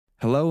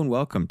Hello and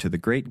welcome to The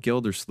Great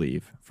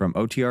Gildersleeve from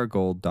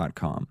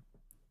OTRGold.com.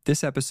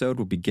 This episode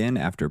will begin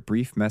after a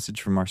brief message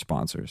from our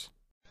sponsors.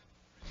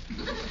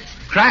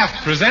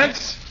 Kraft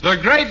presents The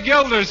Great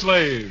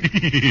Gildersleeve.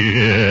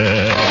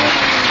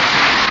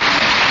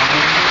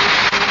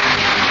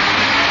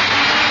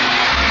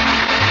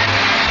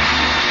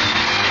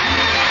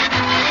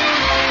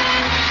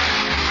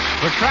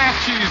 The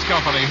Kraft Cheese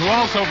Company, who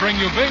also bring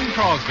you Bing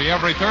Crosby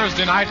every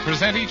Thursday night,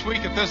 present each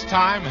week at this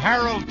time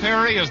Harold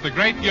Peary as The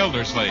Great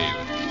Gildersleeve,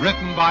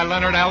 written by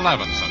Leonard L.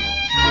 Levinson.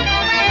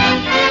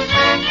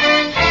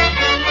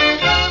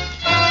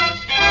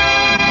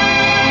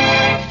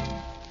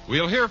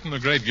 We'll hear from The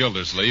Great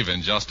Gildersleeve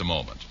in just a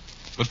moment.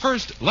 But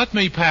first, let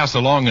me pass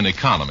along an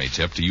economy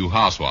tip to you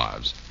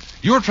housewives.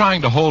 You're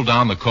trying to hold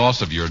down the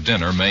cost of your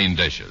dinner main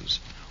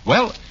dishes.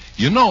 Well,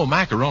 you know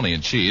macaroni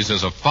and cheese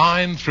is a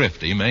fine,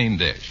 thrifty main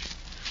dish.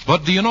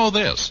 But do you know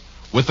this?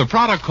 With the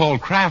product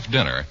called Kraft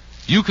Dinner,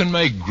 you can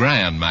make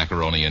grand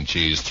macaroni and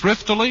cheese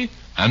thriftily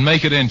and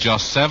make it in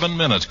just 7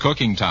 minutes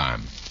cooking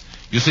time.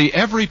 You see,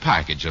 every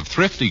package of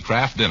thrifty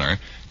Kraft Dinner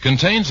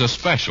contains a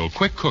special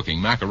quick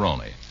cooking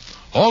macaroni.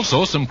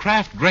 Also, some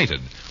Kraft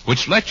Grated,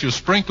 which lets you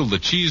sprinkle the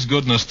cheese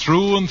goodness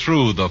through and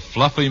through the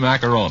fluffy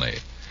macaroni.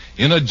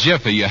 In a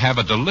jiffy, you have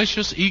a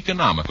delicious,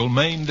 economical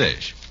main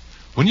dish.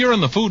 When you're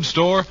in the food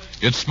store,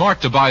 it's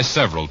smart to buy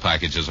several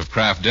packages of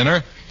Kraft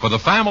Dinner, for the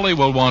family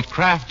will want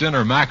Kraft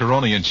Dinner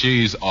macaroni and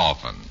cheese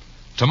often.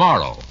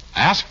 Tomorrow,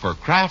 ask for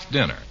Kraft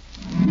Dinner.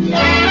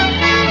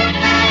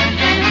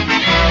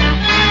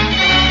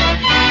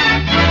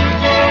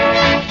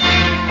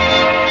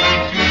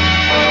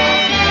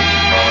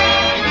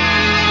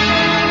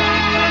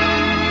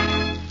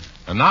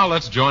 And now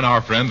let's join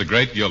our friend, the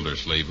Great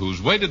Gildersleeve,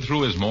 who's waded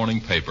through his morning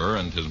paper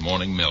and his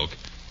morning milk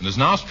and is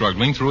now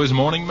struggling through his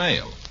morning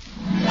mail.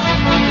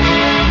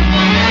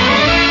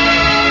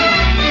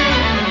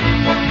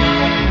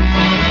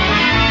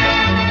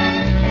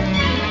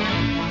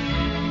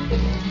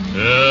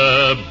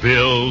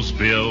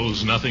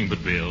 Bills, nothing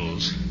but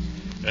bills.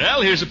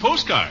 Well, here's a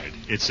postcard.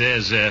 It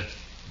says,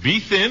 be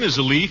thin as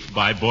a leaf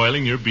by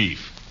boiling your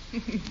beef.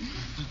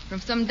 From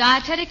some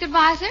dietetic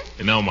advisor?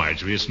 No,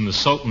 Marjorie, it's from the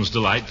Sultan's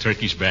Delight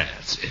Turkish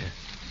Baths.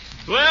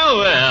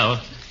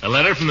 Well, a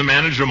letter from the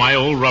manager of my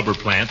old rubber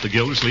plant, the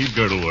Gildersleeve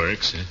Girdle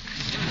Works.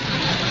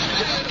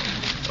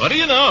 What do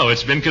you know?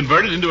 It's been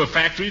converted into a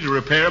factory to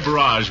repair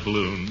barrage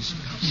balloons.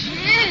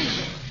 Gee,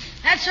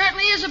 that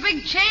certainly is a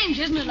big change,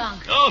 isn't it,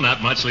 Unc? Oh,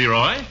 not much,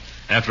 Leroy.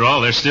 After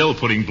all, they're still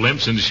putting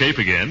blimps into shape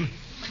again.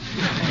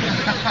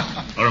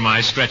 Or am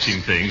I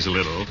stretching things a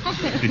little?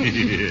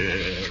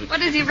 What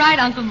does he write,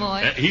 Uncle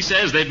Boy? He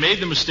says they've made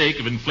the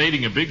mistake of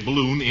inflating a big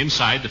balloon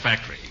inside the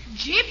factory.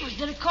 Jeepers,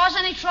 did it cause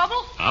any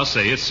trouble? I'll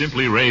say it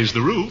simply raised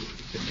the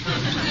roof.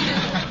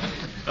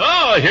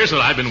 Oh, here's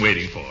what I've been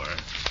waiting for.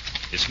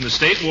 It's from the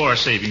State War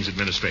Savings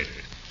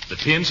Administrator. The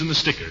pins and the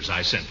stickers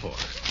I sent for.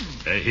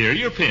 Here are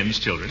your pins,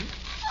 children.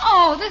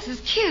 Oh, this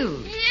is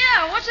cute.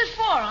 Yeah, what's it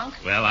for, Unc?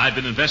 Well, I've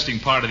been investing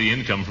part of the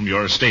income from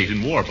your estate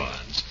in war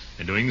bonds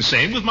and doing the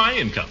same with my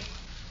income.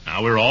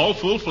 Now, we're all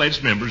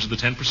full-fledged members of the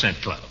 10%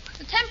 Club.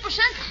 The 10%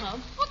 Club?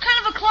 What kind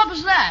of a club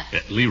is that?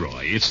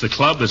 Leroy, it's the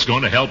club that's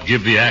going to help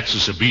give the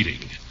Axis a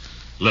beating.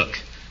 Look,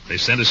 they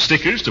sent us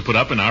stickers to put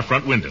up in our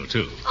front window,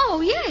 too.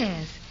 Oh,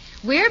 yes.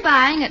 We're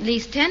buying at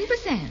least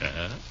 10%.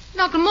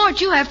 Uncle Mort,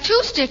 you have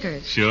 2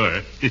 stickers.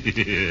 Sure.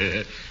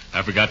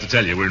 I forgot to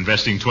tell you, we're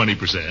investing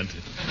 20%.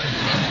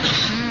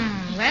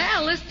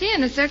 Well, this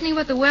tin is certainly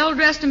what the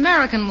well-dressed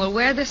American will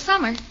wear this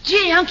summer.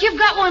 Gee, Unc, you've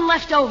got one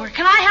left over.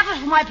 Can I have it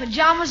for my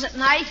pajamas at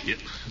night?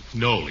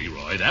 No,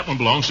 Leroy, that one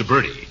belongs to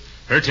Bertie.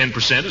 Her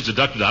 10% is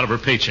deducted out of her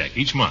paycheck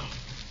each month.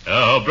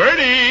 Oh,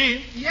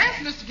 Bertie! Yes,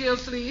 Mr.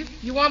 Gildersleeve.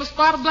 You want a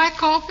spot of black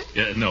coffee?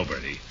 No,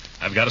 Bertie.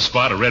 I've got a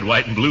spot of red,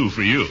 white, and blue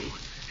for you.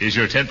 Here's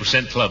your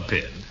 10% club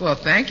pin. Well,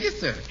 thank you,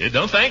 sir.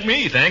 Don't thank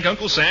me. Thank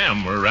Uncle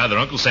Sam. Or rather,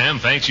 Uncle Sam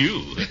thanks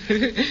you.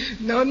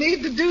 No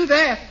need to do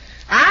that.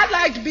 I'd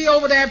like to be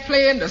over there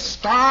playing the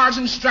Stars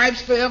and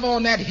Stripes Forever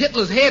on that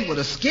Hitler's head with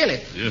a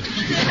skillet. Yeah.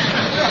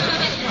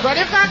 But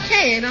if I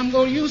can, I'm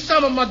going to use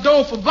some of my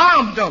dough for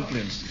bomb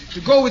dumplings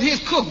to go with his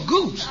cooked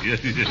goose.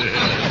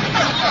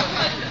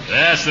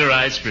 That's the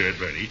right spirit,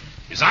 Bertie.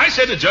 As I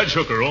said to Judge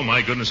Hooker, oh,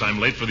 my goodness,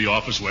 I'm late for the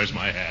office. Where's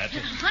my hat?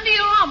 Under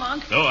your arm,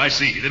 Unc. Oh, I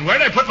see. Then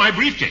where'd I put my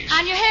briefcase?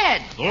 On your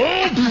head.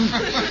 Oh!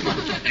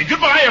 Hey,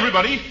 goodbye,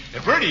 everybody.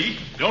 Bertie,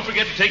 don't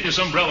forget to take this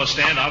umbrella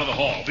stand out of the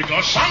hall,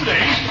 because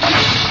someday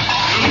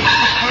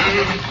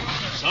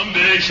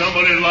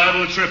somebody's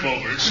liable to trip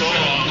over it. So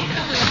long.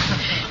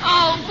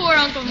 Oh, poor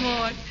Uncle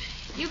Mort.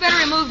 You better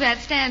remove that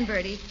stand,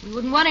 Bertie. We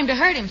wouldn't want him to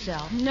hurt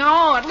himself.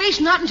 No, at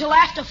least not until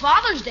after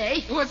Father's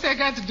Day. What's that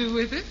got to do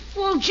with it?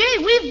 Well, gee,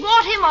 we've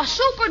bought him a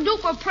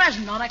super-duper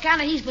present on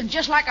account of he's been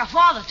just like a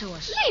father to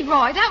us.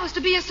 Leroy, that was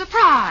to be a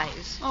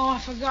surprise. Oh, I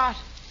forgot.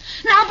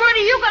 Now,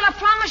 Bertie, you got to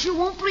promise you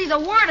won't breathe a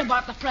word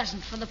about the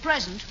present for the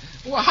present.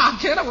 Well, I'll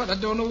tell her what I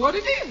don't know what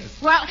it is.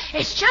 Well,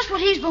 it's just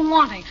what he's been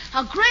wanting.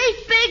 A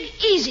great big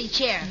easy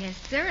chair. Yes,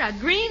 sir, a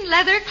green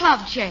leather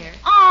club chair.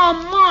 Oh,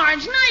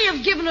 Marge, now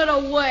you've given it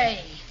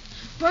away.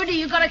 Bertie,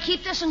 you gotta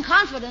keep this in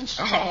confidence.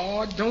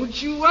 Oh,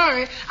 don't you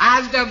worry.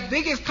 I's the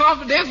biggest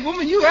confidence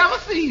woman you ever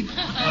seen.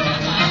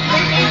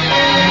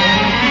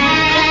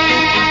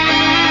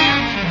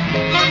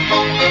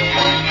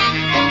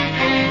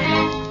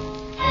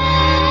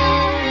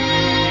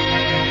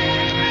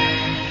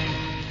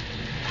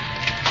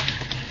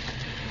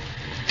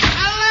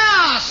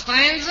 Hello,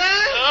 stranger.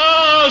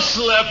 Oh,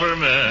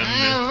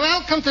 Slepperman.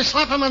 Welcome to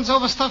Schlepperman's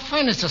Overstuffed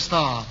Furniture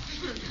Store.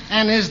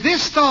 And is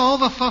this store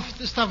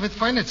overstuffed with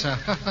furniture?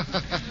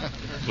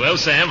 Well,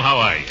 Sam, how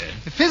are you?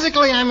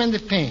 Physically, I'm in the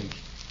pink.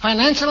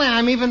 Financially,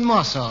 I'm even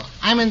more so.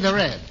 I'm in the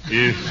red.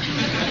 You...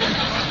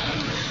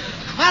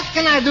 What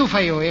can I do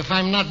for you if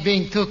I'm not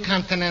being too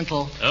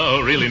continental?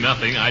 Oh, really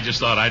nothing. I just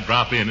thought I'd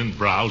drop in and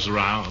browse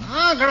around.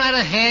 Oh, go right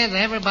ahead.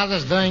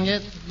 Everybody's doing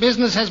it.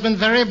 Business has been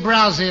very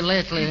browsy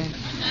lately.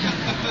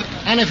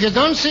 And if you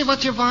don't see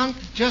what you want,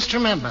 just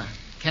remember,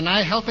 can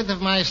I help it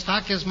if my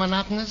stock is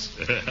monotonous?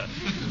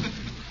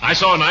 I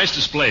saw a nice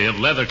display of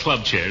leather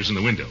club chairs in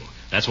the window.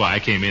 That's why I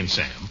came in,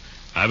 Sam.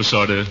 I was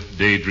sort of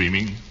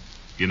daydreaming.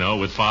 You know,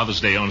 with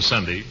Father's Day on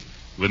Sunday.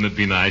 Wouldn't it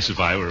be nice if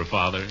I were a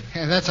father?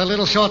 Yeah, that's a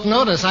little short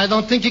notice. I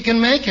don't think you can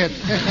make it.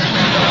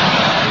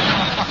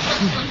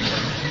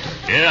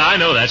 Yeah, I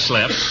know that,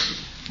 Slep.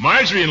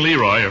 Marjorie and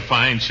Leroy are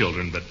fine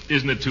children, but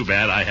isn't it too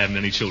bad I haven't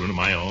any children of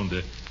my own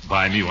to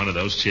buy me one of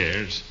those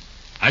chairs?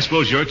 I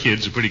suppose your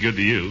kids are pretty good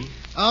to you.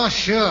 Oh,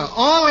 sure.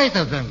 All 8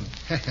 of them.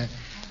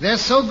 They're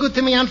so good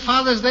to me on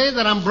Father's Day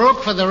that I'm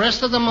broke for the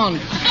rest of the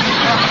month.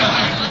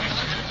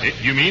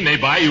 You mean they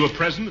buy you a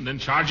present and then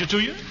charge it to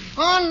you?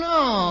 Oh,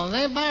 no.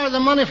 They borrow the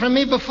money from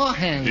me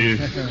beforehand.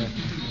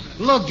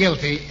 Look,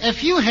 Guilty,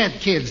 if you had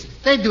kids,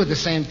 they'd do the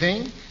same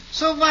thing.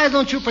 So why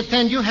don't you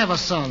pretend you have a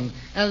son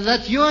and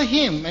that you're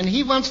him and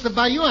he wants to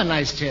buy you a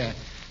nice chair?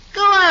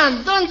 Go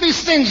on, don't be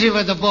stingy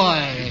with the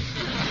boy.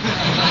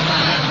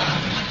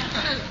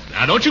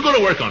 Now, don't you go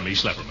to work on me,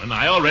 Slepperman.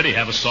 I already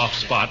have a soft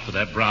spot for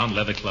that brown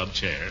leather club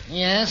chair.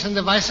 Yes, and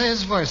the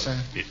vice versa.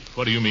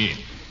 What do you mean?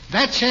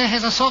 That chair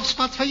has a soft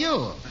spot for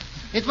you.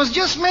 It was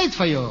just made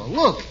for you.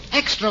 Look,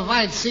 extra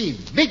wide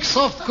seat, big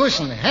soft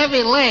cushion,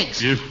 heavy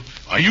legs.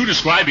 Are you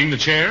describing the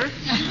chair?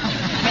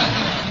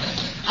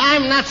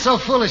 I'm not so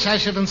foolish I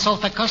should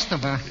insult a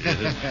customer.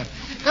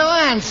 Go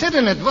on, sit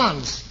in it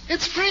once.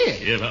 It's free.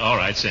 Yeah, all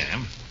right,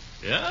 Sam.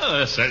 Yeah,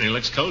 that certainly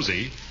looks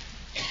cozy.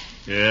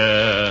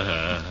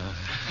 Yeah.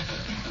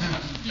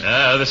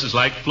 This is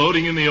like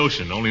floating in the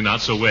ocean, only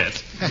not so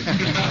wet.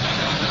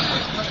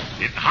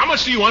 How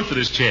much do you want for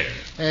this chair?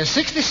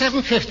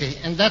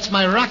 $67.50, and that's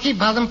my rocky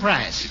bottom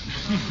price.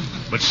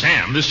 But,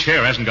 Sam, this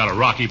chair hasn't got a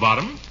rocky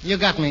bottom. You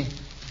got me.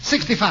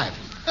 $65.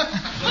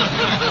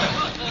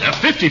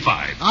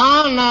 55.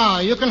 Oh, no.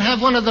 You can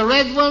have one of the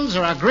red ones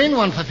or a green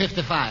one for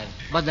 $55.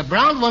 But the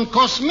brown one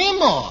costs me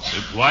more.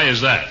 Why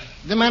is that?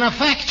 The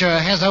manufacturer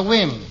has a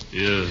whim.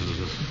 Yeah.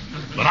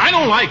 But I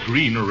don't like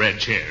green or red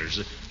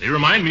chairs. They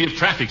remind me of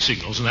traffic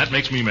signals, and that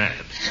makes me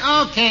mad.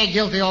 Okay,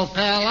 Guilty old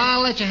pal.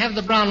 I'll let you have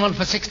the brown one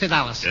for $60.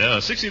 Yeah,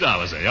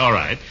 $60, eh? All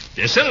right.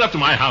 Yeah, send it up to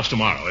my house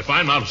tomorrow. If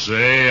I'm not,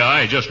 say,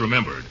 I just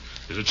remembered.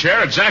 There's a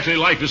chair exactly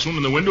like this one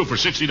in the window for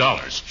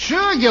 $60.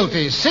 Sure,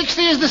 Guilty.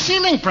 60 is the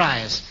ceiling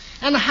price.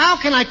 And how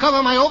can I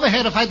cover my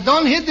overhead if I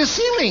don't hit the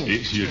ceiling?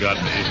 You got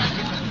me.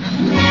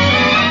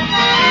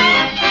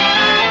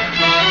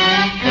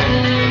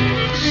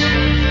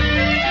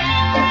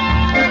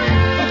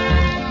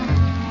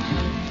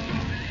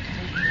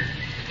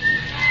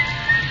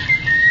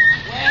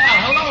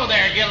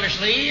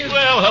 Gildersleeve.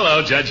 Well,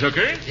 hello, Judge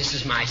Hooker. This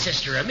is my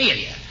sister,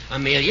 Amelia.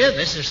 Amelia,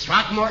 this is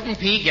Throckmorton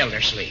P.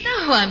 Gildersleeve.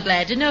 Oh, I'm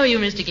glad to know you,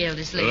 Mr.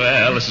 Gildersleeve.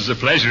 Well, this is a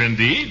pleasure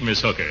indeed,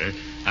 Miss Hooker.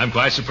 I'm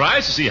quite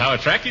surprised to see how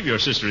attractive your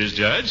sister is,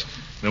 Judge.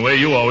 The way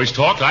you always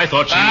talked, I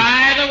thought she was...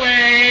 By the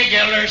way,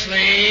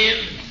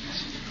 Gildersleeve,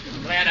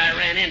 I'm glad I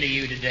ran into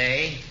you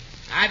today.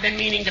 I've been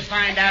meaning to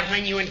find out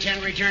when you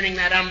intend returning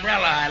that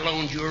umbrella I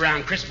loaned you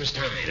around Christmas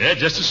time. Yeah,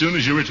 just as soon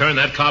as you return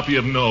that copy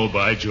of No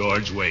by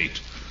George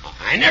Waite.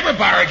 I never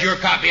borrowed your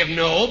copy of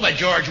No by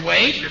George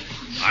Waite.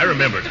 I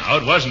remember now.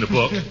 It wasn't a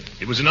book.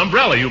 It was an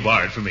umbrella you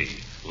borrowed from me.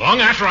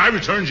 Long after I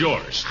returned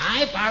yours.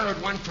 I borrowed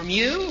one from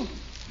you?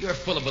 You're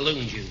full of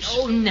balloon juice.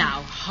 Oh,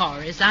 now,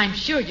 Horace, I'm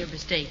sure you're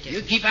mistaken.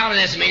 You keep out of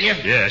this, Amelia.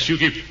 Yes, you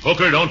keep...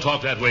 Hooker, don't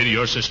talk that way to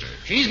your sister.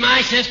 She's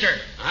my sister.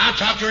 I'll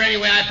talk to her any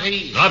way I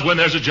please. Not when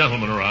there's a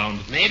gentleman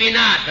around. Maybe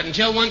not, but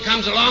until one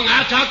comes along,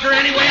 I'll talk to her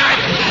any way I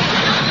please.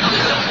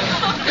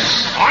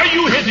 Are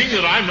you hinting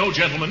that I'm no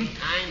gentleman?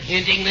 I'm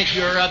hinting that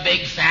you're a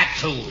big fat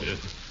fool.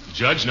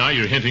 Judge, now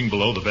you're hinting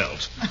below the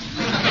belt.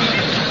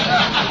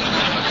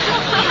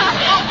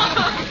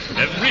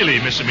 Really,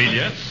 Miss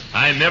Amelia,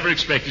 I never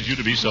expected you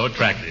to be so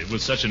attractive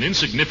with such an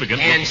insignificant...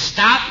 And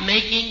stop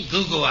making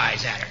goo-goo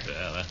eyes at her.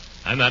 Well,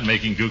 I'm not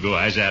making goo-goo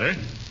eyes at her.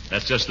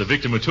 That's just the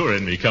victimatura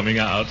in me coming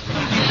out.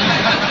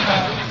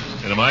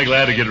 And am I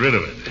glad to get rid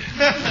of it?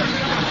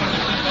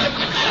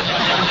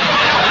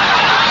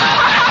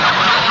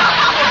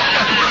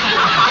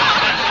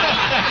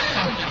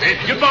 Hey,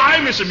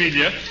 goodbye, Miss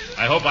Amelia.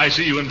 I hope I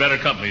see you in better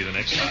company the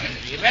next time.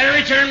 You better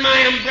return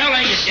my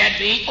umbrella, you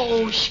deadbeat.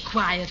 Oh,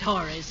 quiet,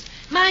 Horace.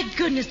 My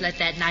goodness, let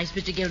that nice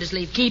Mr.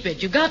 Gildersleeve keep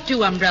it. You got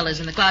 2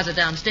 umbrellas in the closet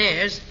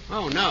downstairs.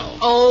 Oh, no.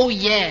 Oh,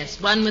 yes.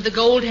 One with a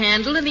gold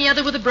handle and the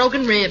other with a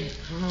broken rib.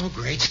 Oh,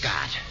 great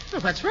Scott. Well,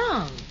 what's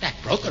wrong? That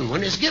broken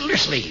one is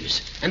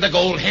Gildersleeve's, and the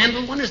gold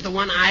handled one is the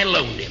one I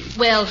loaned him.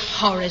 Well,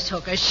 Horace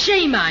Hooker,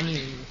 shame on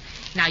you.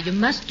 Now, you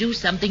must do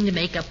something to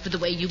make up for the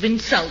way you've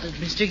insulted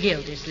Mr.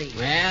 Gildersleeve.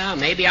 Well,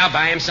 maybe I'll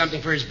buy him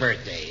something for his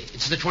birthday.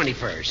 It's the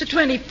 21st. The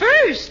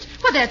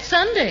 21st? Well, that's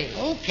Sunday.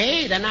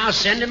 Okay, then I'll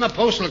send him a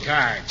postal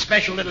card.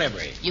 Special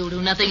delivery. You'll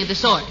do nothing of the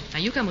sort. Now,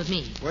 you come with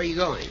me. Where are you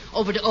going?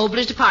 Over to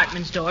Obler's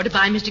department store to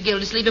buy Mr.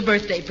 Gildersleeve a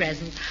birthday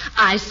present.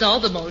 I saw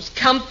the most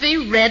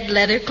comfy red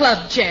leather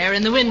club chair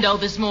in the window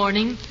this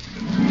morning.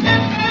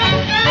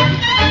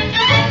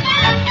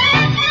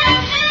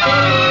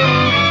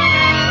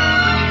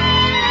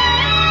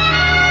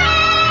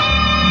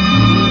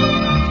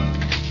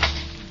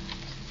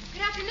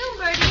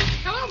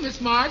 Miss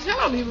Marge.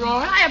 Hello,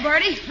 Leroy. Hiya,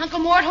 Bertie. Uncle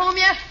Mort home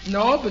yet?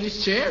 No, but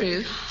his chair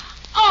is.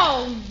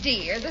 Oh,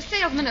 dear. The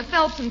salesman at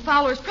Phelps and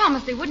Fowler's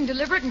promised they wouldn't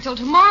deliver it until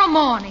tomorrow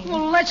morning.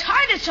 Well, let's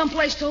hide it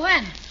someplace till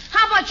then.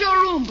 How about your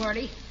room,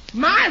 Bertie?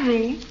 My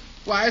room?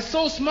 Why, it's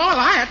so small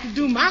I have to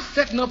do my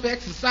setting up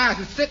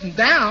exercises sitting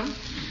down.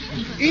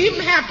 Even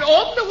have to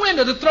open the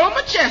window to throw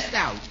my chest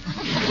out.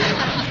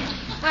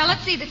 Well,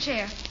 let's see the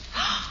chair.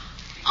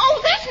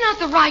 Oh, that's not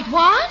the right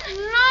one.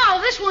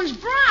 No, this one's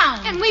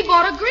brown. And we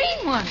bought a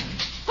green one.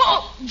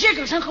 Oh,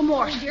 jiggers, Uncle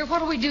Mort. Oh, dear, what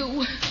do we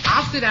do?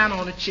 I'll sit down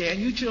on a chair, and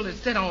you children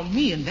sit on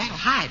me, and that'll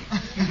hide it.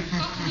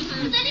 Is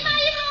anybody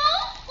at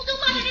home? Well, do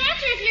Mother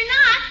answer if you're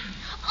not.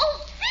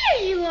 Oh,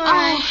 there you are.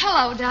 Oh,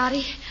 hello,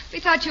 Dottie. We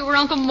thought you were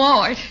Uncle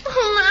Mort.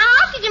 Oh,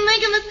 now, how could you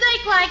make a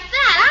mistake like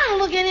that? I don't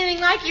look anything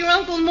like your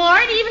Uncle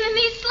Mort, even in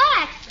these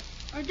slacks.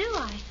 Or do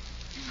I?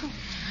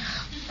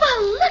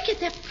 Well, look at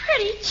that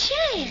pretty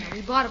chair.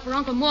 We bought it for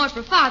Uncle Mort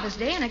for Father's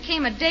Day, and it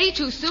came a day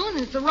too soon,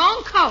 and it's the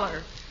wrong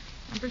color.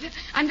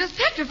 I'm just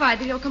petrified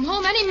that he'll come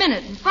home any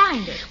minute and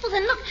find it. Well,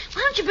 then, look,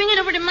 why don't you bring it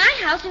over to my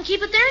house and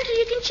keep it there until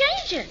you can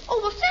change it? Oh,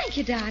 well, thank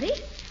you, Dottie.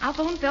 I'll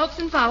phone Phelps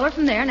and Fowler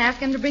from there and ask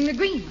him to bring the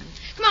green one.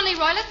 Come on,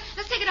 Leroy,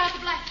 let's take it out the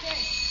black chair.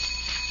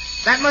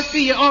 That must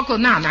be your uncle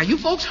now. Now, you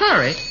folks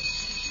hurry.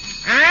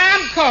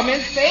 I'm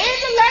coming.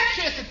 Save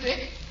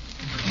electricity.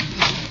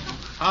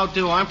 How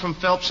do? I'm from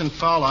Phelps and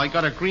Fowler. I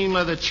got a green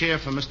leather chair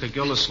for Mr.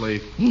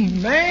 Gildersleeve.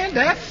 Man,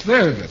 that's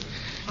service.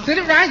 Sit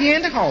it right here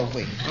in the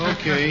hallway.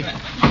 Okay.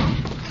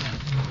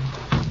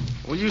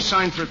 Will you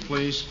sign for it,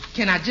 please?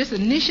 Can I just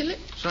initial it?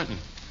 Certainly.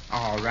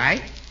 All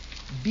right.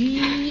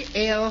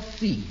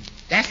 BLC.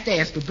 That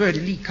stands for Bertie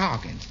Lee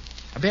Coggins.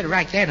 I better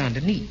write that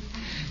underneath.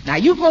 Now,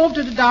 you go over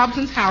to the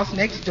Dobson's house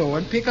next door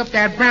and pick up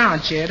that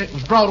brown chair that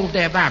was brought over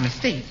there by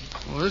mistake.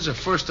 Well, this is the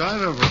first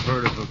I've ever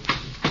heard of it.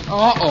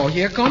 Uh-oh,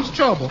 here comes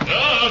trouble.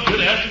 Oh,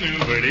 good afternoon,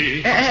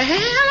 Bertie.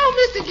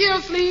 Hello, Mr.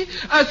 Gildersleeve.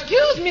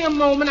 Excuse me a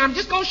moment. I'm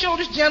just going to show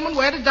this gentleman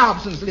where the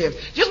Dobsons live.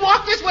 Just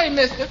walk this way,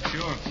 mister.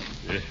 Sure.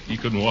 He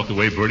couldn't walk the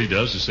way Bertie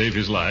does to save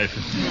his life.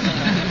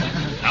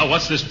 Now,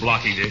 what's this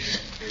blocking it?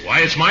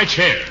 Why, it's my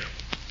chair.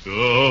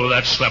 Oh,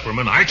 that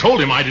Schlepperman. I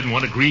told him I didn't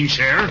want a green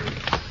chair.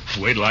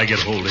 Wait till I get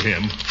hold of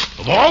him.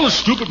 Of all the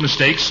stupid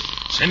mistakes,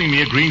 sending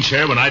me a green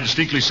chair when I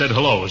distinctly said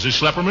hello. Is this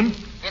Schlepperman?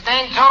 It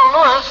ain't Joe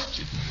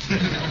Lewis.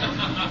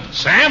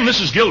 Sam,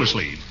 this is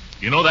Gildersleeve.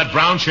 You know that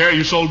brown chair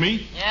you sold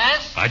me?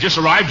 Yes? I just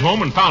arrived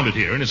home and found it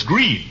here, and it's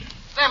green.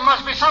 There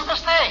must be some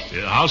mistake.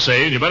 Yeah, I'll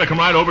say it. You better come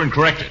right over and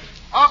correct it.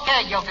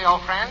 Okay, guilty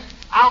old friend.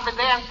 I'll be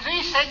there in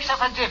 3/6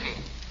 of a jiffy.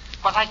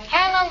 But I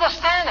can't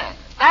understand it.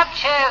 That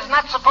chair is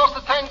not supposed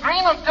to turn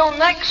green until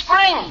next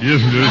spring.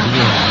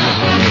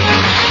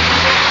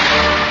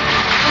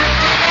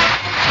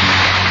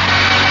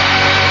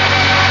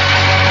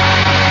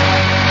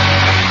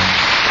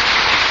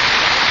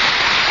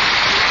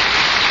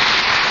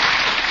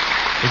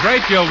 The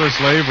great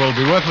Gildersleeve will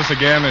be with us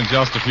again in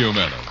just a few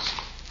minutes.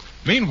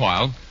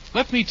 Meanwhile,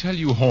 let me tell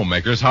you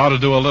homemakers how to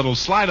do a little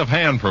sleight of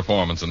hand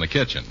performance in the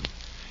kitchen.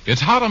 It's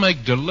how to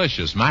make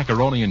delicious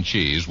macaroni and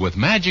cheese with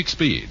magic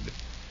speed.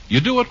 You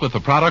do it with a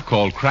product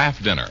called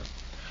Kraft Dinner.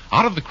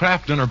 Out of the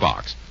Kraft Dinner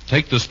box,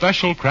 take the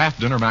special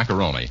Kraft Dinner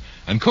macaroni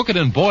and cook it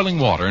in boiling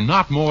water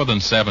not more than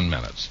 7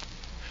 minutes.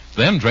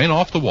 Then drain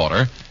off the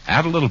water,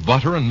 add a little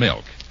butter and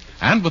milk.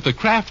 And with the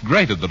Kraft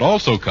grated that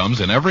also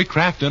comes in every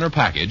Kraft Dinner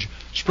package,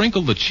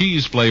 sprinkle the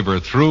cheese flavor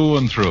through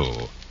and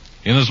through.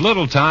 In as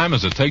little time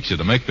as it takes you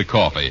to make the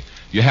coffee,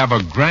 you have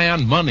a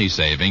grand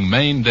money-saving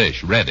main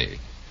dish ready.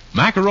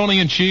 Macaroni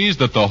and cheese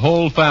that the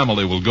whole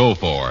family will go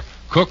for,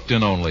 cooked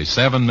in only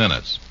 7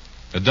 minutes.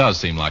 It does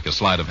seem like a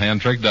sleight of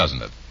hand trick,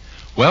 doesn't it?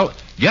 Well,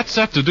 get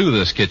set to do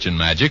this kitchen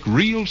magic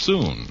real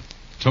soon.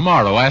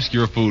 Tomorrow, ask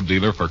your food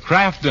dealer for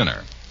Kraft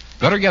Dinner.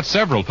 Better get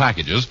several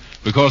packages,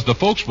 because the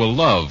folks will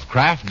love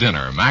Kraft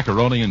Dinner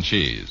macaroni and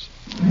cheese.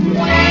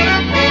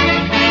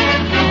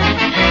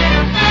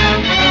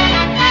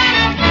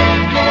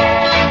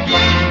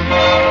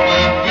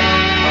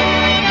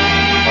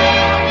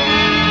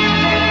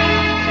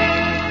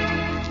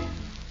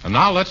 And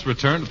Now let's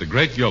return to the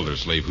great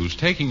Gildersleeve, who's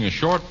taking a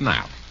short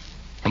nap,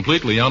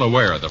 completely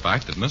unaware of the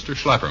fact that Mr.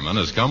 Schlepperman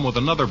has come with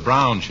another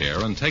brown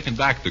chair and taken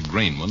back the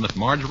green one that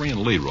Marjorie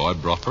and Leroy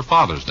brought for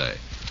Father's Day.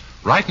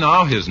 Right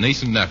now, his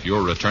niece and nephew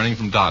are returning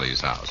from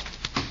Dottie's house.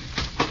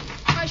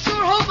 I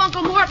sure hope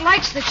Uncle Mort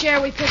likes the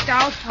chair we picked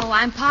out. Oh,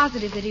 I'm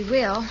positive that he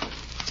will.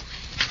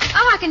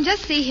 Oh, I can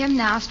just see him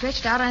now,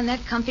 stretched out on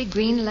that comfy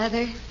green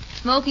leather,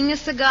 smoking a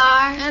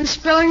cigar. And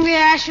spilling the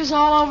ashes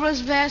all over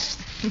his vest.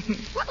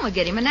 Well, we'll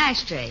get him an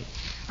ashtray.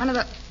 One of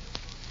the...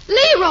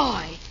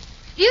 Leroy!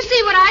 Do you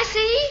see what I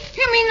see?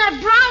 You mean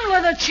that brown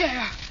leather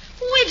chair?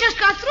 We just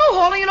got through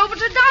hauling it over to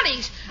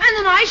Dottie's. And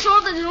then I saw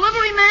the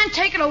delivery man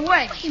take it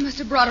away. He must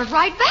have brought it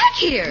right back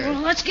here.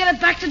 Well, let's get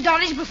it back to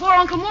Dottie's before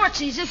Uncle Mort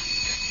sees it.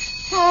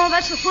 Oh,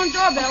 that's the front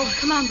doorbell.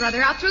 Come on,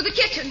 brother, out through the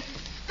kitchen.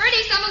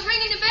 Bertie, someone's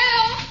ringing the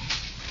bell.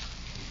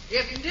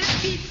 If this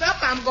keeps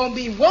up, I'm going to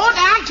be worn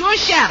down to a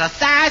shadow,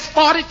 size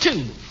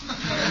 42.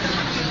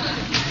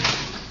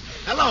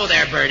 Hello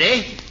there,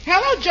 Bertie.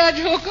 Hello, Judge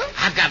Hooker.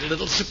 I've got a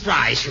little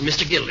surprise for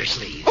Mr.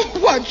 Gildersleeve. Oh,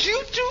 what,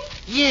 you two?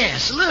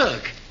 Yes,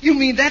 look. You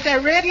mean that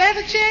red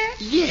leather chair?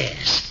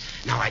 Yes.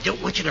 Now, I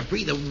don't want you to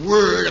breathe a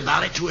word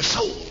about it to a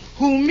soul.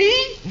 Who, me?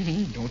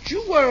 Don't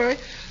you worry.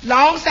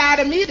 Alongside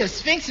of me, the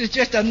Sphinx is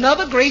just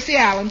another Gracie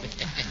Allen.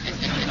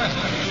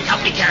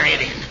 Help me carry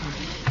it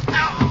in.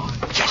 Now,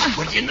 just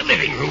put it in the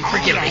living room for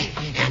Gildy.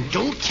 And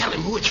don't tell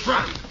him who it's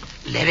from.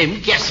 Let him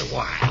guess a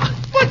while.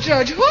 But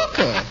Judge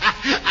Hooker.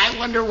 I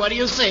wonder what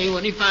he'll say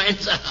when he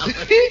finds out.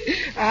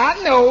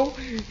 I know.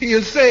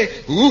 He'll say,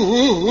 ooh, ooh,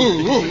 ooh,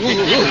 ooh, ooh, ooh.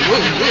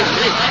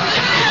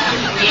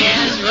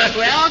 Yes,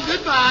 well,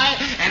 goodbye.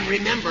 And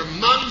remember,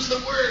 mum's the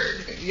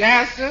word.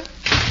 Yes, sir.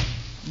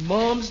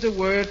 Mum's the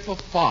word for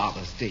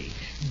Father's Day.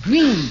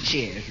 Green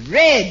chairs,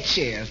 red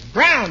chairs,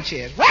 brown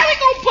chairs. Where are we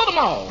going to put them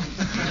all?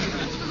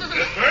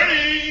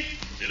 Bertie,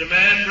 did a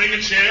man bring a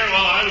chair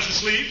while I was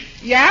asleep?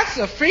 Yes,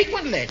 sir,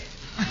 frequently.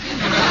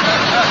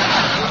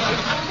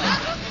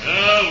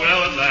 Oh,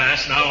 well, at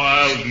last. Now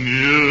I'll...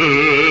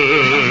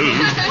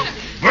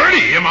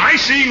 Bertie, am I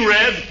seeing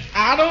red?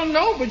 I don't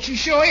know, but you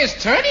sure is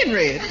turning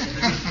red.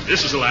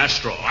 This is the last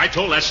straw. I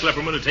told that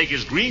Schlepperman to take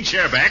his green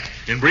chair back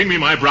and bring me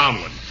my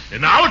brown one.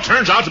 And now it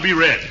turns out to be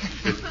red.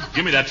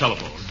 Give me that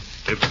telephone.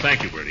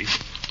 Thank you, Bertie.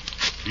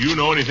 Do you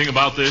know anything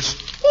about this?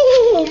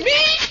 Ooh,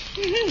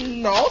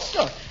 me? No,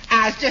 sir.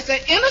 I was just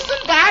an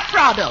innocent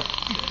byproduct.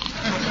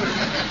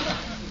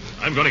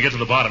 I'm going to get to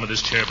the bottom of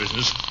this chair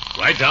business,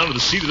 right down to the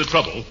seat of the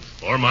trouble,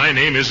 or my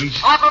name isn't...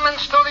 Schlepperman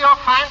Studio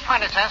Fine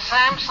Furniture.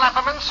 Sam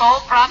Schlepperman,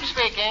 sole prop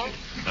speaking.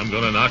 I'm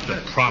going to knock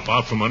the prop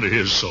out from under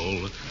his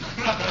soul.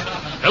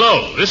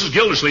 Hello, this is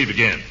Gildersleeve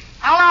again.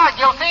 Hello,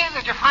 Guilty.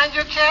 Did you find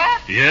your chair?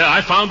 Yeah, I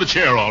found the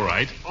chair all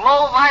right.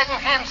 Low, wide,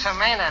 and handsome,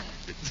 ain't it?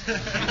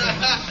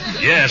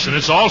 Yes, and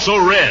it's also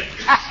red.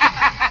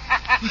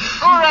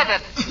 Who read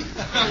it?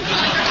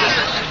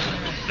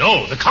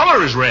 No, the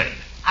color is red.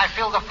 I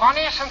feel the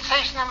funniest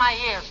sensation in my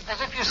ears,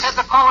 as if you said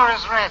the color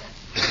is red.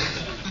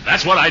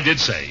 That's what I did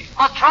say.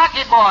 But,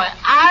 Rocky boy,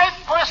 I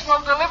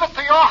personally delivered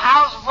to your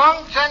house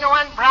one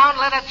genuine brown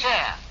leather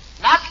chair.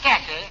 Not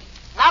khaki,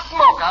 not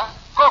mocha,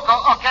 cocoa,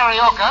 or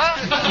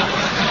karaoke.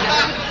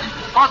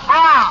 But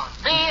brown.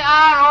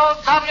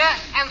 B-R-O-W,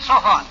 and so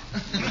forth.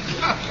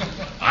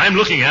 I'm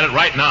looking at it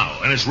right now,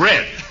 and it's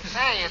red.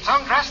 Say, it's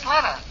undressed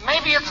leather.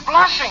 Maybe it's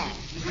blushing.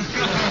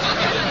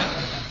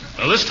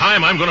 Well, this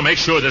time I'm going to make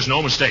sure there's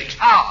no mistake.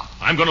 How?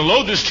 I'm going to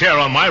load this chair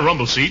on my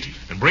rumble seat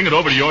and bring it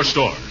over to your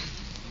store.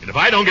 And if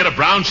I don't get a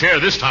brown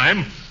chair this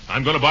time,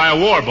 I'm going to buy a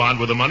war bond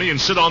with the money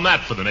and sit on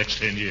that for the next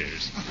 10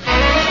 years.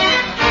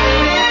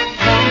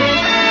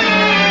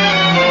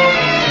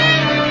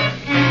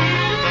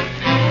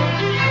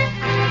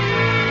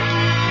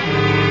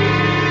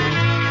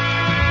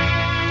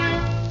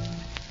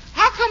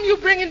 You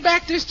bringing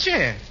back this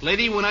chair?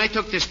 Lady, when I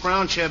took this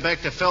brown chair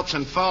back to Phelps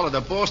and Fowler, the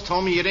boss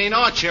told me it ain't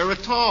our chair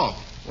at all.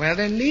 Well,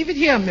 then leave it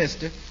here,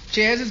 mister.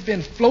 Chairs has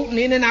been floating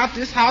in and out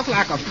this house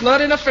like a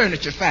flood in a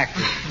furniture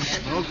factory.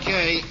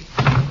 Okay.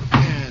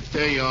 Yeah,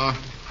 there you are.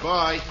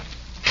 Bye.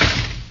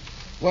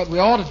 What we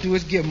ought to do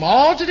is give them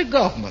all to the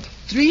government.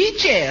 3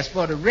 chairs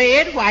for the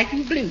red, white,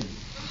 and blue.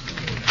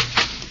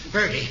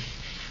 Bertie,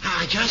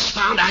 I just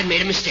found I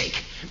made a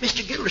mistake.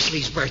 Mr.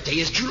 Gildersleeve's birthday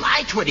is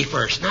July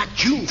 21st, not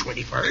June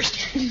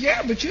 21st.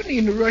 Yeah, but you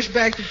needn't rush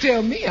back to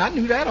tell me. I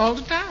knew that all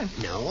the time.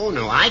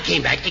 No, I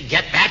came back to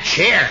get that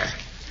chair.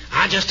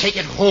 I'll just take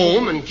it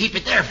home and keep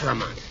it there for a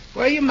month.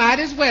 Well, you might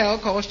as well,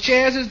 'cause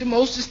chairs is the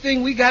mostest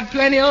thing we got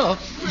plenty of.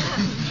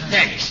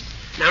 Thanks.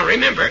 Now,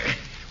 remember,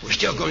 we're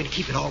still going to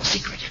keep it all a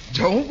secret.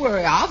 Don't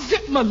worry. I'll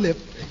zip my lip.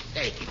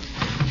 Thank you.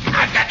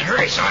 I've got to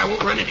hurry so I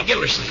won't run into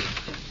Gildersleeve.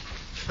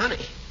 Funny.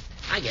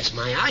 I guess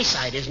my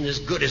eyesight isn't as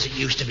good as it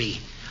used to be.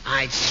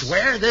 I'd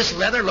swear this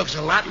leather looks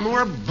a lot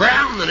more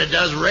brown than it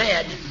does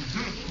red.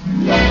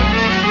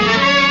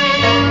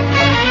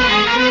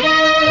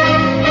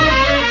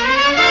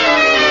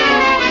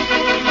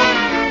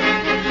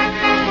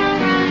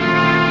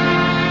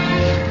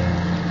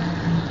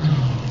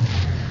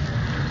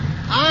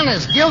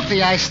 honest,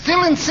 guilty, I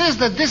still insist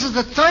that this is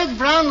the third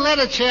brown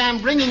leather chair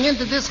I'm bringing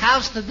into this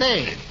house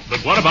today.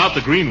 But what about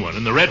the green one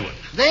and the red one?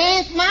 They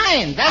ain't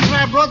mine. That's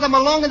why I brought them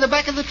along in the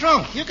back of the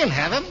trunk. You can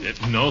have them.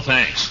 No,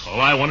 thanks. All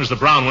I want is the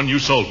brown one you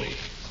sold me.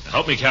 Now,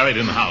 help me carry it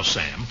in the house,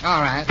 Sam.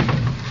 All right.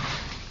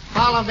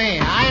 Follow me.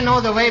 I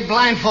know the way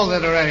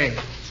blindfolded already.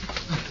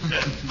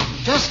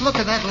 Just look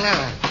at that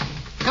leather.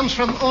 Comes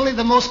from only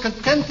the most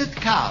contented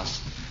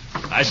cows.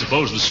 I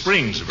suppose the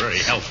springs are very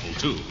helpful,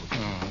 too.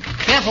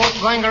 Careful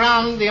going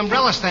around the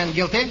umbrella stand,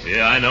 Guilty.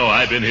 Yeah, I know.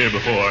 I've been here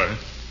before.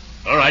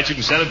 All right, you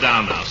can set it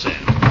down now, Sam.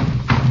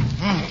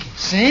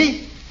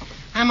 See?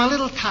 I'm a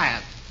little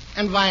tired.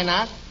 And why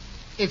not?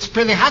 It's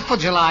pretty hot for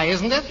July,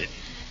 isn't it?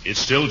 It's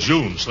still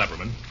June,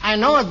 Slepperman. I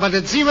know it, but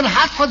it's even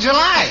hot for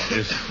July.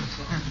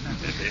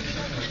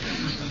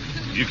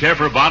 You care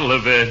for a bottle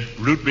of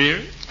root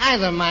beer? I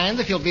don't mind,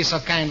 if you'll be so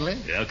kindly.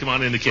 Yeah, come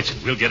on in the kitchen.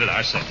 We'll get it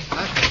ourselves.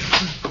 Okay.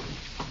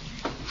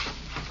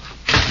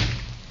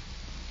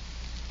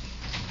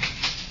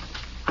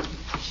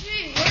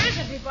 Gee, where is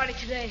everybody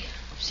today?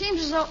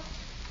 Seems as though...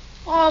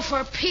 Oh,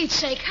 for Pete's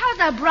sake, how did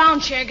that brown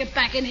chair get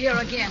back in here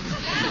again?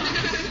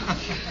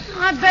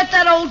 I bet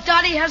that old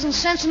Dottie hasn't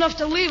sense enough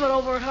to leave it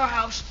over at her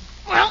house.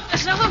 Well,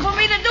 there's nothing for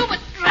me to do but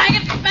drag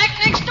it back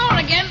next door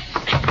again.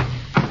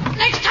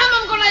 Next time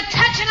I'm going to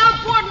attach an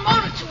outboard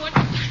motor to it.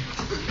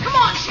 Come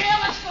on, chair,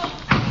 let's go.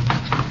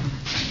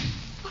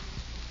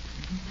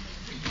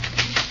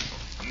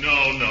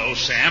 No,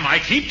 Sam, I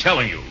keep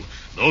telling you.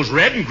 Those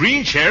red and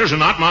green chairs are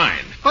not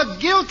mine. But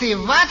Guilty,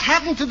 what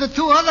happened to the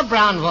two other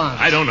brown ones?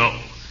 I don't know.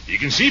 You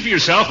can see for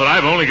yourself that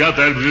I've only got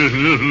that...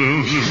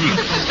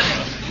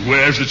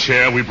 Where's the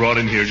chair we brought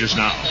in here just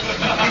now?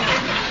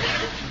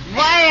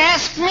 Why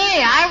ask me?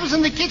 I was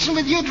in the kitchen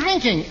with you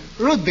drinking.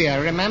 Root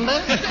beer,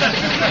 remember?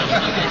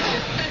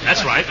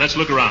 That's right. Let's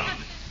look around.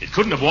 It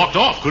couldn't have walked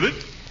off, could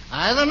it?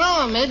 I don't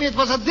know. Maybe it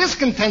was a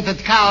discontented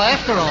cow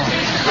after all.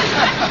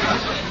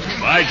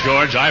 By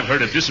George, I've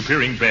heard of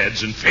disappearing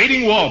beds and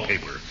fading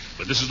wallpaper.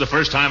 But this is the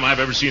first time I've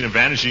ever seen a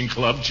vanishing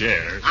club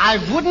chair. I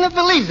wouldn't have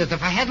believed it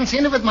if I hadn't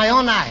seen it with my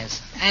own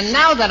eyes. And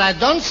now that I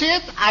don't see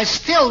it, I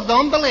still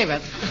don't believe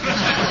it.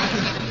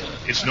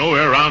 It's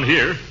nowhere around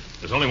here.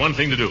 There's only one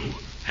thing to do.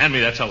 Hand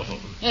me that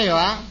telephone. Here you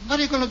are. What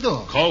are you going to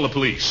do? Call the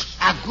police.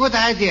 A good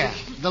idea.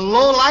 The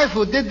lowlife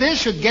who did this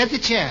should get the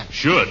chair.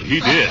 Should. He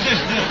did.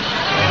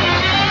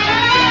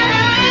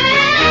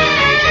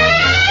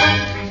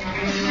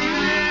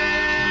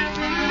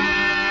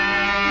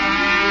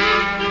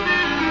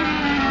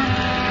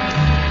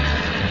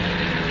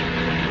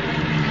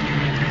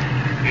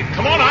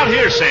 Come on out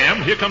here,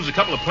 Sam. Here comes a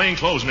couple of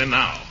plainclothesmen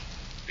now.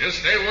 Just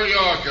stay where you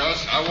are,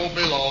 Gus. I won't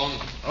be long.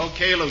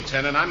 Okay,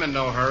 Lieutenant. I'm in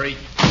no hurry.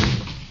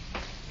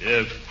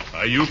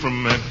 Are you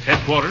from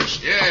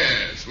headquarters?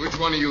 Yes. Which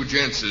one of you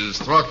gents is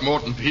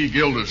Throckmorton P.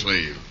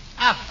 Gildersleeve?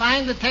 A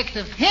fine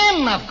detective.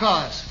 Him, of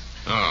course.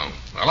 Oh.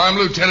 Well, I'm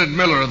Lieutenant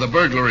Miller of the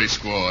burglary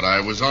squad. I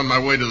was on my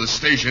way to the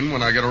station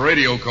when I got a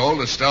radio call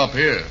to stop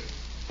here.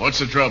 What's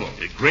the trouble?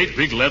 Great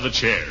big leather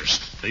chairs.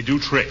 They do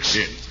tricks.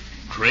 Yeah.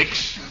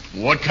 Tricks?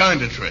 What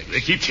kind of trick?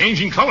 They keep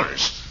changing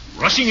colors,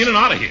 rushing in and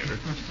out of here,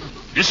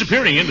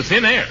 disappearing into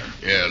thin air.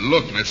 Yeah,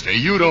 look, mister,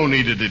 you don't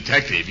need a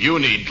detective. You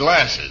need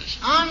glasses.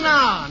 Oh,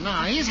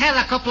 no. He's had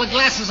a couple of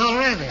glasses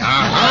already.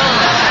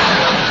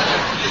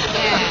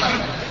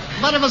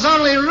 But it was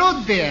only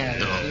root beer.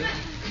 No.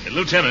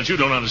 Lieutenant, you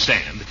don't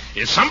understand.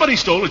 If somebody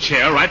stole a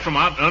chair right from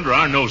out under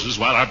our noses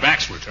while our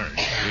backs were turned.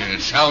 Yeah,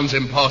 it sounds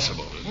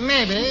impossible.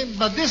 Maybe,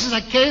 but this is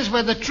a case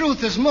where the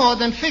truth is more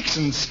than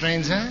fiction,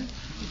 stranger.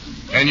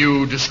 Can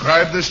you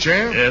describe this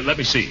chair? Let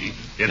me see.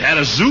 It had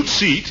a zoot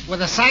seat.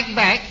 With a sack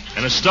back.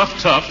 And a stuffed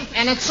tuft.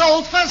 And it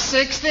sold for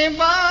 $60.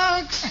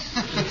 Now,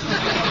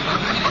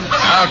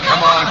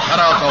 come on, cut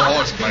out the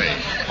horseplay.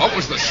 What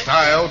was the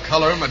style,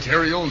 color,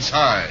 material, and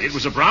size? It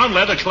was a brown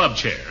leather club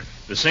chair,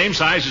 the same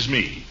size as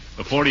me,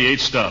 a 48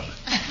 stub.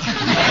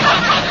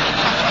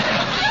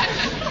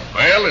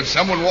 Well, if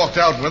someone walked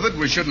out with it,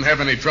 we shouldn't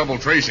have any trouble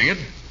tracing it.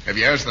 Have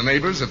you asked the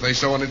neighbors if they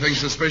saw anything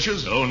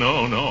suspicious? Oh,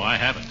 no, I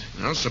haven't.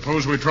 Well,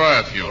 suppose we try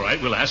a few. All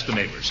right, we'll ask the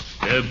neighbors.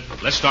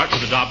 Let's start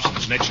with the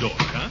Dobsons next door,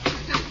 huh?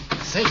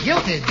 Say,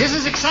 Guilty, this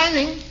is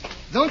exciting.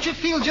 Don't you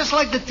feel just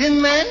like the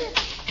Tin Man?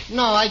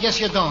 No, I guess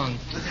you don't.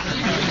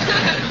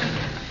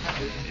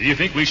 Do you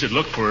think we should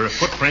look for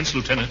footprints,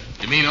 Lieutenant?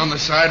 You mean on the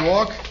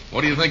sidewalk?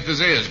 What do you think this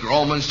is,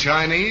 Grauman's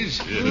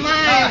Chinese?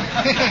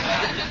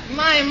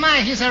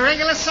 My, he's a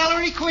regular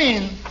celery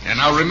queen. And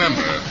now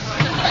remember,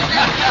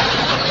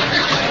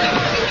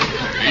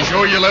 be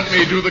sure you let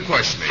me do the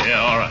questioning. Yeah,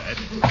 all right.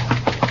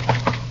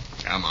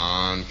 Come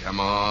on,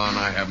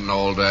 I haven't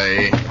all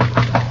day.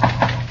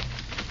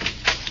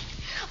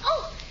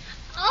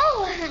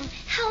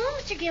 Hello,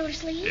 Mr.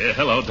 Gildersleeve.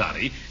 Hello,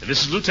 Dottie.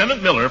 This is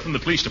Lieutenant Miller from the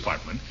police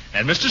department,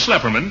 and Mr.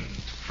 Slepperman.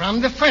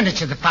 From the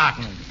furniture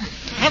department.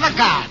 Have a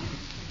guard.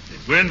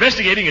 We're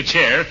investigating a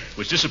chair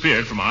which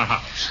disappeared from our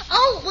house.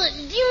 Oh, do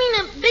you mean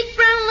a big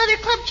brown leather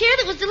club chair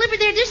that was delivered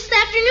there just this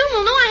afternoon?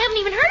 Well, no, I haven't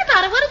even heard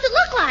about it. What does it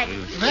look like?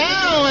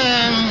 Well,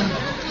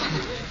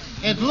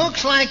 it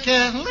looks like,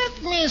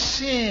 let me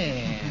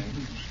see.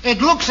 It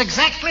looks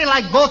exactly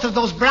like both of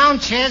those brown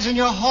chairs in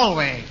your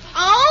hallway.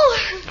 Oh?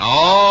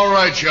 All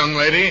right, young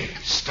lady.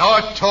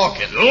 Start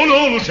talking. Oh,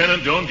 no,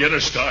 Lieutenant, don't get her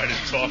started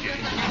talking.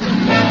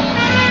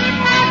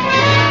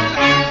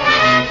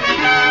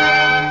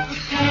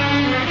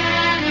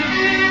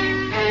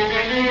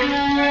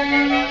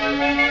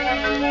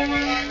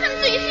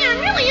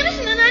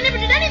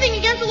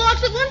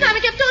 One time I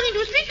kept talking to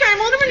a streetcar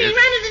motorman and he ran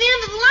to the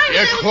end of the line.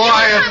 Be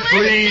quiet,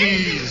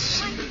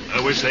 please.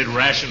 I wish they'd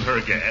ration her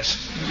gas.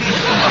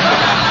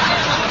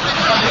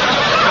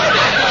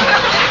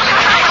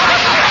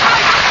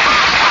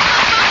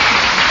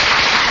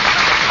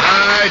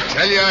 I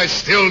tell you, I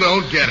still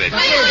don't get it. I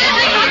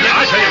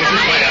tell you,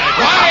 this way.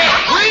 Quiet,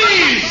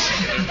 please!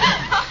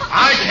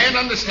 I can't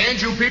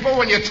understand you people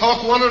when you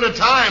talk one at a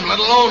time, let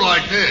alone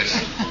like this.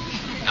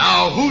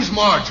 Now, who's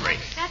Marjorie?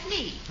 That's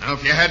me. Now,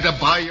 if you had to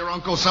buy your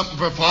uncle something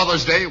for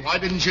Father's Day, why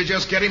didn't you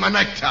just get him a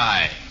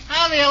necktie?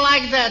 How do you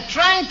like that?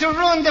 Trying to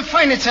ruin the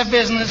furniture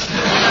business.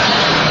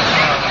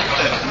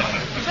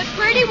 But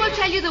Bertie will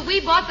tell you that we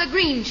bought the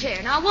green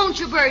chair. Now, won't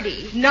you,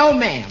 Bertie? No,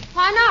 ma'am.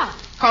 Why not?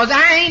 'Cause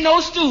I ain't no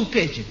stool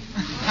pigeon.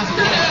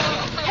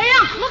 Hey,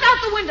 Unc, look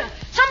out the window.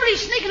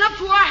 Somebody's sneaking up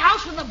to our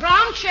house with a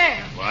brown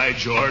chair. Why,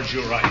 George,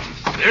 you're right.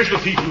 There's the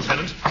thief,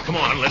 Lieutenant. Come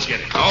on, let's get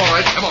him. All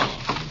right, come on.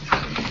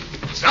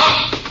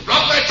 Stop!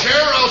 Drop that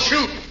chair or I'll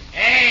shoot.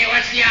 Hey,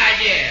 what's the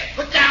idea?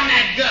 Put down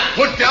that gun.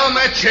 Put down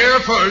that chair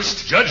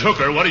first. Judge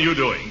Hooker, what are you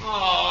doing?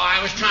 Oh,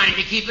 I was trying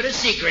to keep it a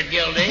secret,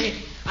 Gildy.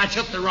 I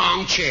took the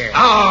wrong chair.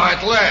 Ah,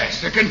 at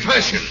last, a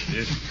confession.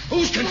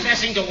 Who's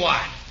confessing to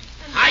what?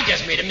 I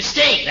just made a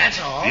mistake, that's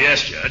all.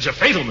 Yes, Judge, a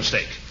fatal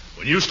mistake.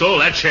 When you stole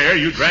that chair,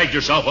 you dragged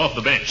yourself off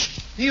the bench.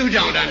 You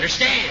don't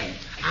understand.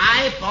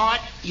 I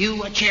bought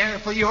you a chair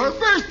for your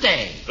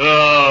birthday.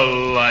 A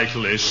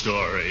likely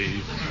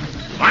story.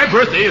 My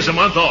birthday is a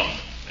month off,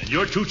 and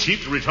you're too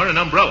cheap to return an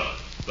umbrella,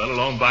 let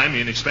alone buy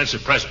me an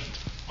expensive present.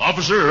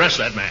 Officer, arrest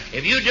that man.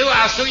 If you do,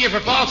 I'll sue you for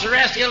false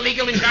arrest,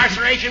 illegal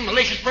incarceration,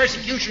 malicious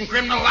persecution,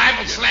 criminal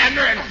libel,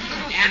 slander, and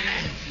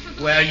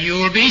well,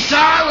 you'll be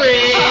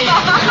sorry.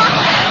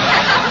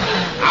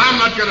 I'm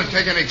not going to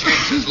take any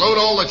chances. Load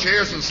all the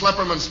chairs in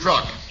Slepperman's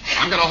truck.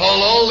 I'm going to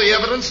haul all the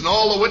evidence and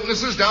all the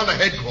witnesses down to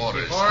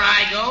headquarters. Before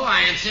I go,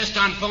 I insist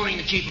on phoning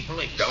the chief of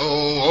police.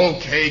 Oh,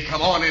 okay.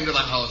 Come on into the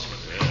house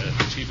with me.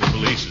 The chief of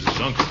police is his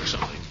uncle or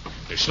something.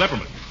 Hey,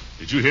 Slepperman,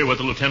 did you hear what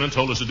the lieutenant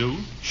told us to do?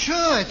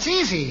 Sure, it's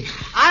easy.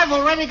 I've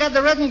already got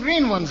the red and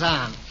green ones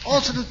on.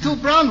 Also the 2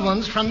 brown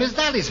ones from Miss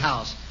Daddy's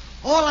house.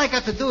 All I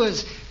got to do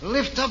is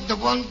lift up the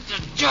one the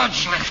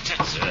judge lifted.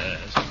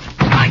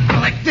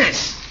 Like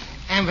this.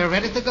 And we're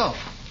ready to go.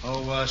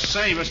 Oh,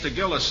 say, Mr.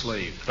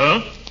 Gildersleeve.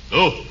 Huh?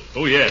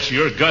 Oh, yes.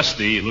 You're Gus,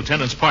 the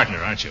lieutenant's partner,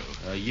 aren't you?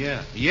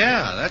 Yeah,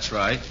 that's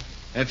right.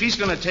 If he's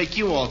going to take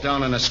you all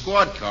down in a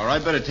squad car, I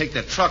better take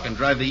the truck and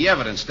drive the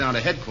evidence down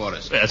to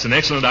headquarters. That's an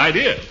excellent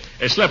idea.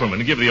 Hey,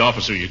 Slepperman, give the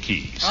officer your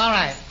keys. All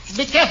right.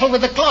 Be careful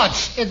with the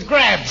clutch. It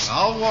grabs.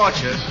 I'll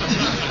watch it.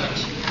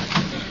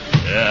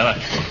 Yeah,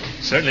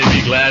 I'll certainly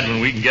be glad when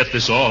we can get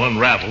this all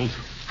unraveled.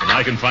 When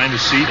I can find a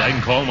seat I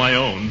can call my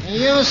own.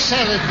 You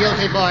said it,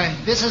 guilty boy.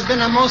 This has been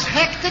a most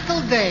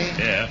hectical day.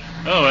 Yeah.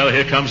 Oh, well,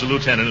 here comes the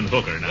lieutenant and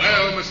Hooker now.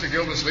 Well, Mr.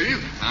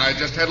 Gildersleeve, I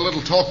just had a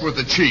little talk with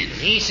the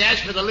chief. He says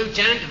for the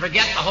lieutenant to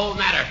forget the whole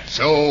matter.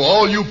 So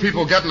all you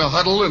people get in a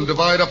huddle and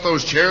divide up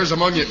those chairs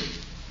among you.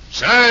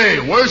 Say,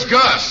 where's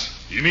Gus?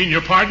 You mean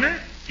your partner?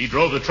 He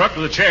drove the truck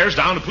with the chairs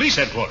down to police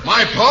headquarters.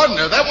 My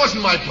partner? That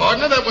wasn't my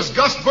partner. That was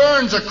Gus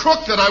Burns, a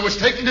crook that I was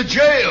taking to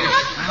jail.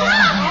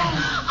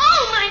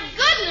 Oh, my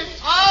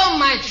goodness. Oh,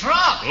 my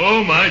truck.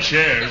 Oh, my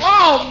chairs.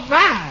 Oh,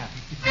 my.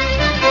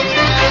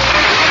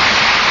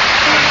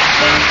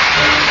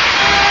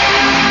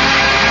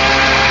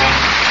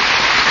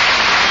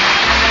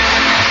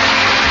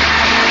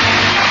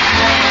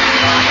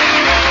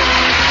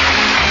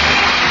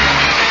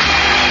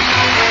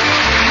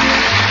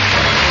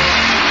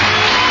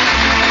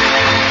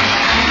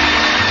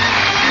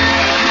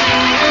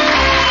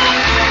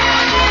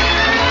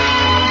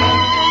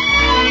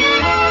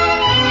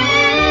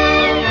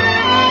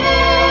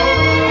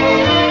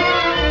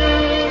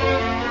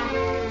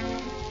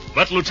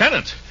 But,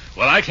 Lieutenant,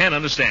 what I can't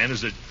understand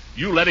is that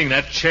you letting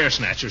that chair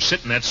snatcher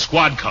sit in that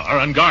squad car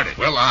unguarded.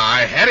 Well,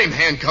 I had him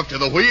handcuffed to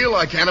the wheel.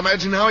 I can't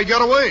imagine how he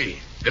got away.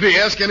 Did he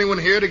ask anyone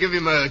here to give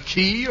him a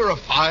key or a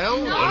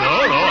file? No,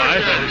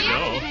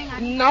 I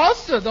don't know. No,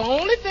 sir. The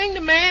only thing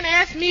the man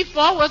asked me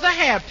for was a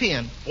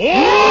hairpin.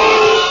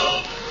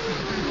 Oh!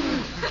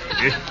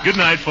 Good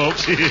night,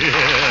 folks.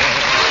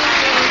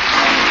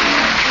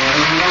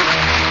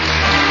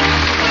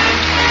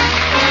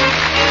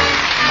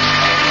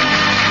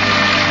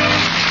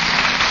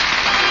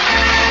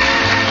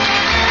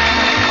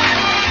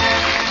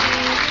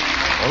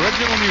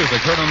 Original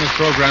music heard on this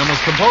program was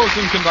composed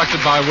and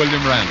conducted by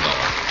William Randall.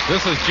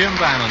 This is Jim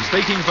Bannon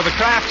speaking for the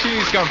Kraft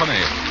Cheese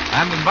Company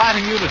and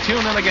inviting you to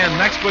tune in again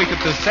next week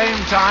at the same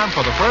time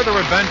for the further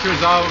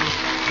adventures of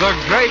the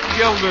Great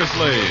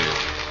Gildersleeve.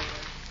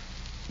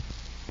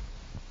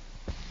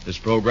 This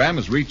program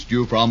has reached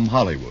you from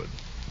Hollywood.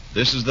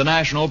 This is the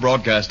National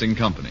Broadcasting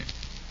Company.